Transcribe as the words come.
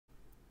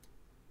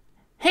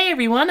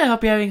everyone, I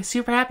hope you're having a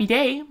super happy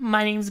day.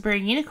 My name is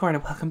TheBuringUnicorn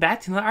and welcome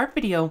back to another art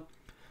video.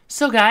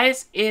 So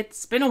guys,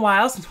 it's been a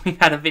while since we've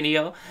had a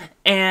video,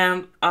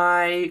 and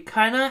I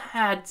kinda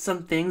had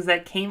some things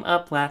that came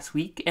up last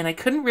week, and I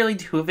couldn't really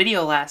do a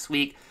video last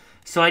week,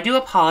 so I do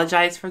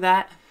apologize for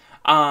that.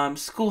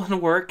 School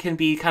and work can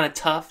be kinda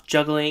tough,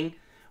 juggling,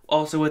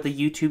 also with a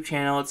YouTube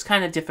channel, it's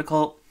kinda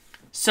difficult.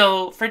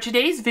 So for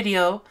today's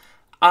video,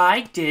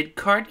 I did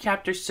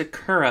Cardcaptor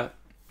Sakura.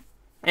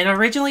 And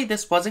originally,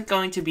 this wasn't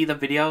going to be the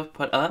video I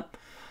put up.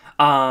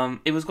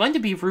 It was going to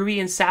be Ruby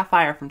and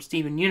Sapphire from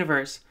Steven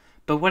Universe.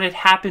 But what had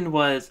happened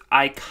was,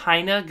 I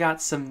kinda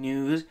got some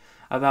news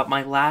about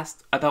one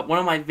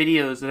of my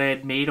videos that I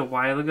had made a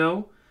while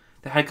ago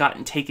that had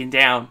gotten taken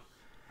down.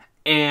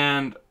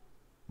 And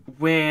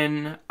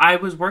when I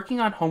was working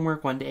on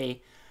homework one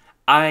day,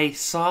 I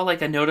saw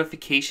like a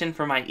notification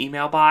from my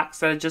email box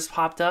that had just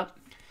popped up,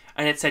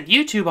 and it said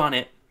YouTube on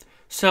it.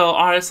 So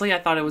honestly, I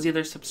thought it was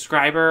either a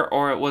subscriber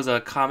or it was a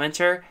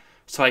commenter.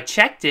 So I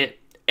checked it,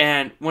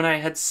 and when I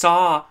had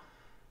saw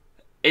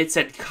it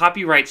said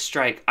copyright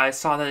strike, I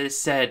saw that it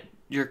said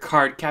your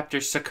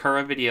Cardcaptor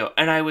Sakura video,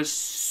 and I was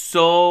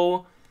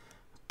so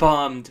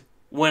bummed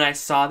when I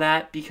saw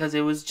that, because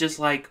it was just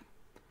like,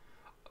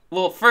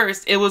 well,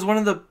 first, it was one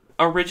of the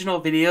original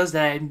videos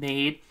that I had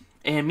made,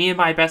 and me and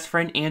my best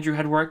friend Andrew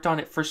had worked on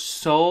it for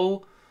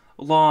so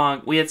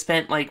long. We had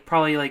spent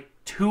probably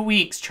 2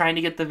 weeks trying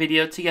to get the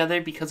video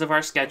together because of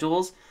our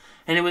schedules,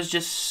 and it was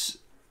just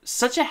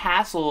such a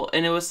hassle,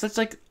 and it was such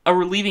a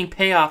relieving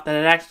payoff that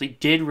it actually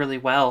did really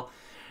well.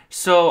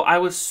 So I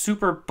was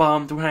super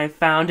bummed when I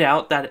found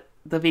out that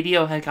the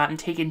video had gotten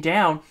taken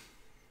down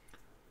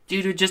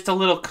due to just a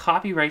little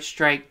copyright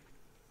strike.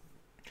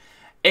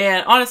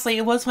 And honestly,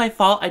 it was my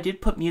fault. I did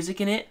put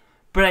music in it,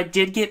 but I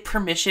did get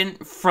permission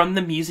from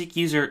the music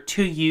user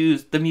to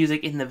use the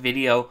music in the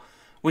video,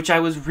 which I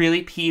was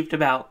really peeved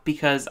about,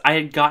 because I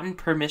had gotten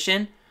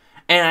permission,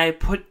 and I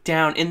put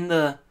down in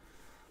the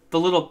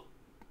little,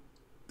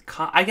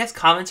 I guess,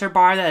 commenter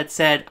bar that had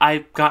said,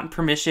 I've gotten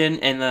permission,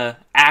 and the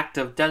act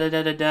of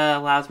da-da-da-da-da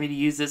allows me to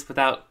use this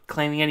without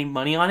claiming any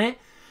money on it.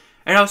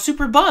 And I was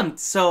super bummed,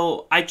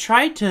 so I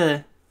tried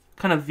to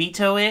kind of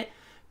veto it,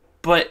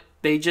 but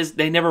they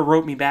never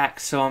wrote me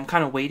back, so I'm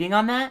kind of waiting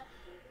on that.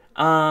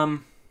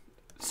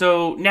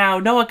 So now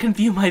no one can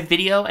view my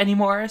video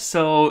anymore,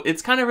 so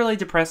it's kind of really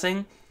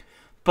depressing.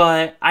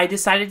 But I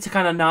decided to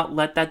kind of not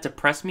let that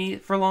depress me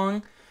for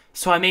long,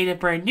 so I made a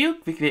brand new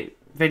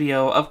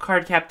video of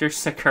Cardcaptor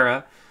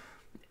Sakura.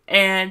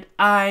 And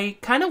I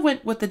kind of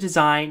went with the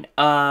design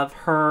of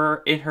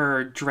her in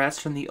her dress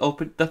from the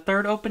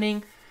third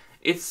opening.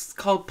 It's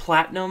called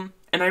Platinum,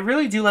 and I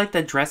really do like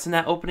the dress in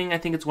that opening. I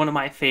think it's one of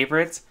my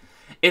favorites.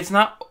 It's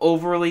not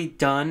overly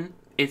done.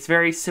 It's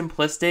very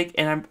simplistic,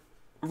 and I'm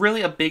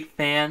really a big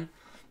fan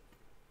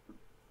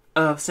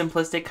of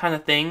simplistic kind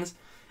of things.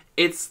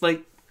 It's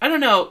like, I don't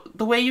know,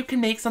 the way you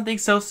can make something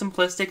so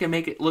simplistic and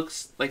make it look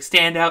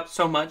stand out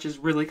so much is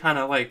really kind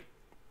of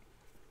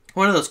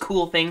one of those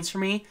cool things for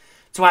me.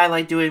 That's why I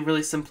like doing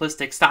really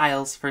simplistic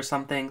styles for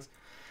some things.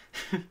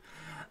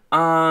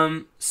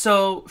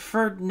 So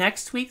for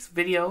next week's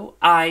video,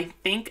 I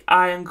think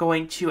I am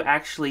going to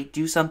actually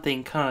do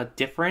something kind of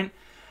different.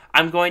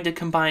 I'm going to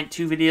combine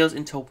 2 videos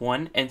into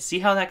one and see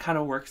how that kind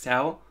of works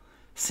out.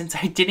 Since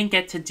I didn't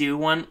get to do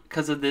one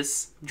because of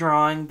this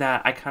drawing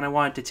that I kind of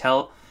wanted to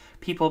tell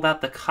people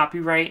about the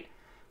copyright.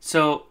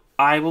 So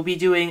I will be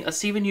doing a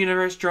Steven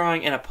Universe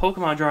drawing and a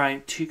Pokemon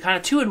drawing, kind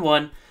of 2 in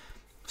 1.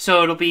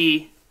 So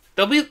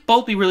they'll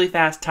both be really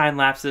fast time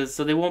lapses,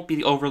 so they won't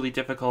be overly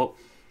difficult.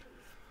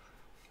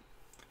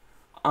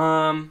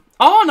 All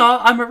in all,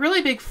 I'm a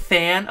really big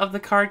fan of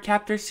the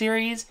Cardcaptor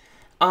series.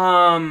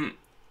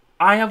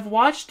 I have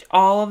watched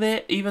all of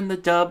it, even the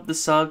dubbed, the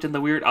subbed, and the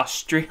weird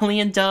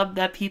Australian dub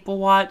that people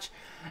watch.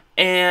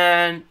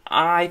 And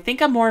I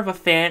think I'm more of a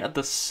fan of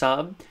the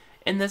sub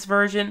in this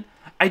version.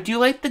 I do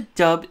like the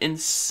dub in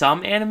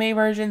some anime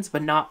versions,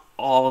 but not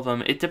all of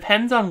them. It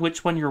depends on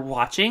which one you're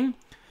watching,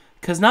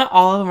 because not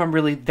all of them are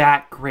really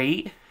that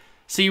great.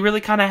 So you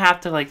really kind of have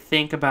to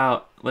think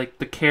about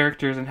the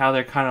characters and how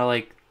they're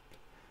kind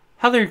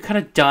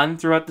of done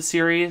throughout the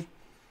series.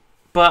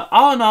 But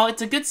all in all,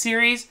 it's a good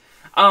series.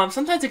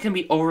 Sometimes it can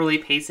be overly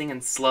pacing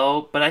and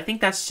slow, but I think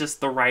that's just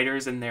the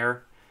writers and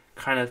their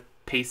kind of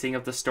pacing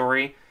of the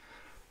story.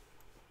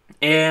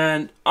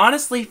 And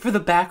honestly, for the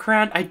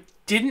background, I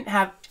didn't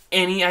have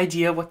any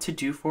idea what to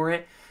do for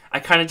it. I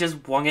kind of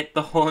just wung it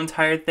the whole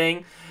entire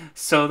thing.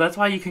 So that's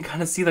why you can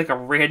kind of see a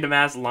random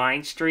ass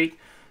line streak.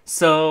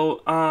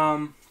 So,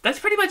 that's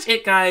pretty much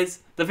it, guys.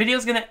 The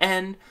video's gonna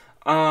end.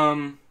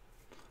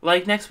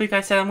 Next week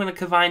I said I'm gonna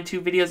combine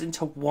 2 videos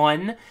into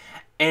one.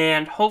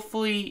 And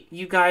hopefully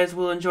you guys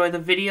will enjoy the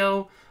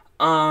video.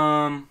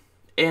 And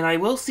I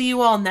will see you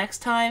all next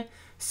time.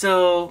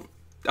 So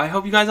I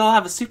hope you guys all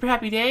have a super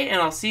happy day,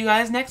 and I'll see you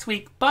guys next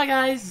week. Bye,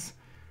 guys!